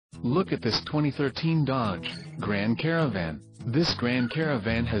Look at this 2013 Dodge Grand Caravan. This Grand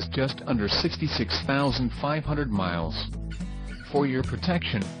Caravan has just under 66,500 miles. For your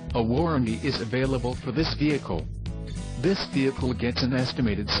protection, a warranty is available for this vehicle. This vehicle gets an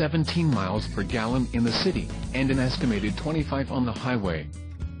estimated 17 miles per gallon in the city, and an estimated 25 on the highway.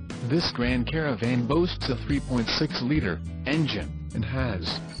 This Grand Caravan boasts a 3.6-liter engine, and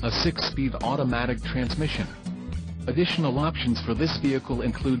has a 6-speed automatic transmission. Additional options for this vehicle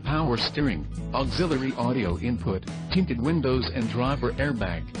include power steering, auxiliary audio input, tinted windows and driver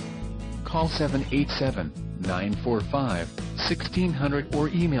airbag. Call 787-945-1600 or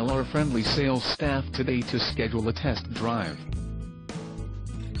email our friendly sales staff today to schedule a test drive.